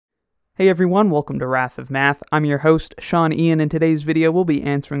Hey everyone, welcome to Wrath of Math. I'm your host, Sean Ian. In today's video, we'll be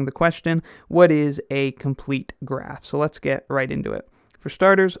answering the question, what is a complete graph? So let's get right into it. For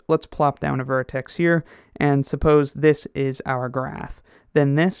starters, let's plop down a vertex here, and suppose this is our graph.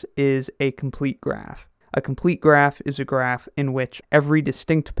 Then this is a complete graph. A complete graph is a graph in which every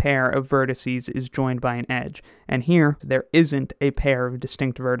distinct pair of vertices is joined by an edge. And here, there isn't a pair of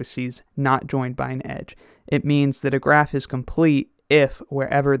distinct vertices not joined by an edge. It means that a graph is complete if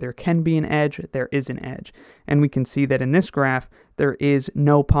wherever there can be an edge, there is an edge. And we can see that in this graph, there is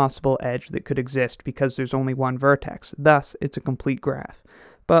no possible edge that could exist because there's only one vertex. Thus, it's a complete graph.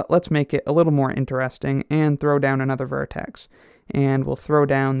 But let's make it a little more interesting and throw down another vertex. And we'll throw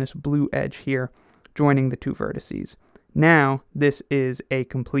down this blue edge here, joining the two vertices. Now, this is a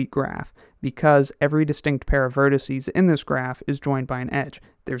complete graph because every distinct pair of vertices in this graph is joined by an edge.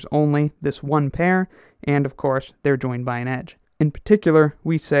 There's only this one pair, and of course, they're joined by an edge. In particular,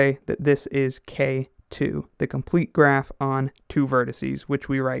 we say that this is K2, the complete graph on two vertices, which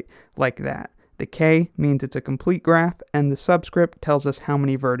we write like that. The K means it's a complete graph, and the subscript tells us how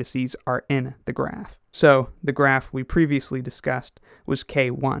many vertices are in the graph. So, the graph we previously discussed was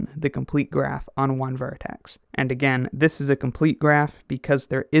K1, the complete graph on one vertex. And again, this is a complete graph because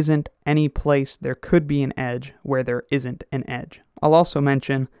there isn't any place there could be an edge where there isn't an edge. I'll also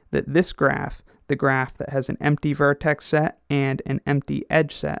mention that this graph, the graph that has an empty vertex set and an empty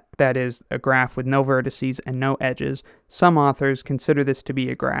edge set, that is, a graph with no vertices and no edges, some authors consider this to be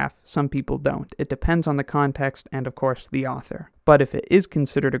a graph, some people don't. It depends on the context and, of course, the author. But if it is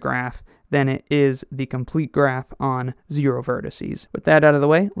considered a graph, then it is the complete graph on 0 vertices. With that out of the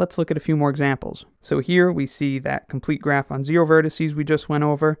way, let's look at a few more examples. So here we see that complete graph on 0 vertices we just went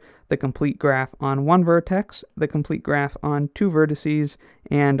over, the complete graph on 1 vertex, the complete graph on 2 vertices,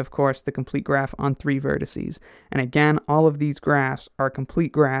 and of course the complete graph on 3 vertices. And again, all of these graphs are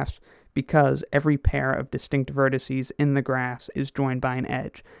complete graphs because every pair of distinct vertices in the graphs is joined by an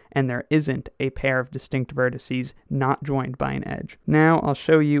edge, and there isn't a pair of distinct vertices not joined by an edge. Now I'll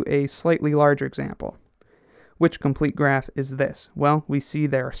show you a slightly larger example. Which complete graph is this? Well, we see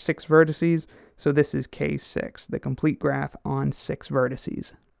there are 6 vertices, so this is K6, the complete graph on 6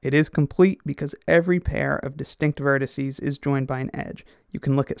 vertices. It is complete because every pair of distinct vertices is joined by an edge. You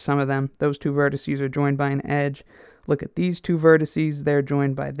can look at some of them. Those 2 vertices are joined by an edge. Look at these 2 vertices. They're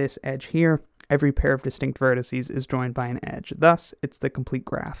joined by this edge here. Every pair of distinct vertices is joined by an edge. Thus, it's the complete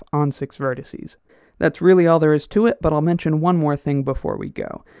graph on 6 vertices. That's really all there is to it, but I'll mention one more thing before we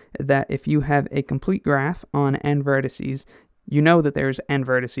go. That if you have a complete graph on n vertices, you know that there's n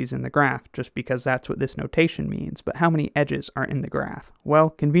vertices in the graph, just because that's what this notation means. But how many edges are in the graph?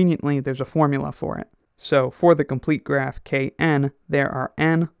 Well, conveniently, there's a formula for it. So for the complete graph Kn, there are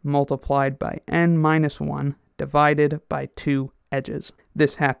n multiplied by n minus 1 divided by 2 edges.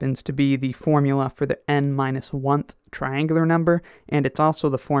 This happens to be the formula for the n minus 1th triangular number, and it's also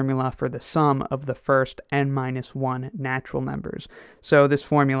the formula for the sum of the first n minus 1 natural numbers. So this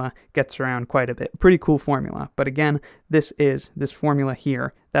formula gets around quite a bit. Pretty cool formula. But again, this formula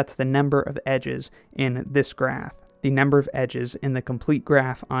here, that's the number of edges in this graph. The number of edges in the complete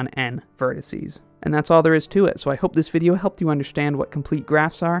graph on n vertices. And that's all there is to it, so I hope this video helped you understand what complete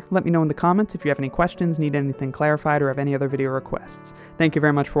graphs are. Let me know in the comments if you have any questions, need anything clarified, or have any other video requests. Thank you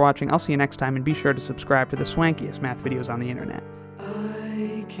very much for watching. I'll see you next time, and be sure to subscribe for the swankiest math videos on the internet.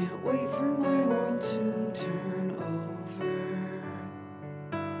 I can't wait for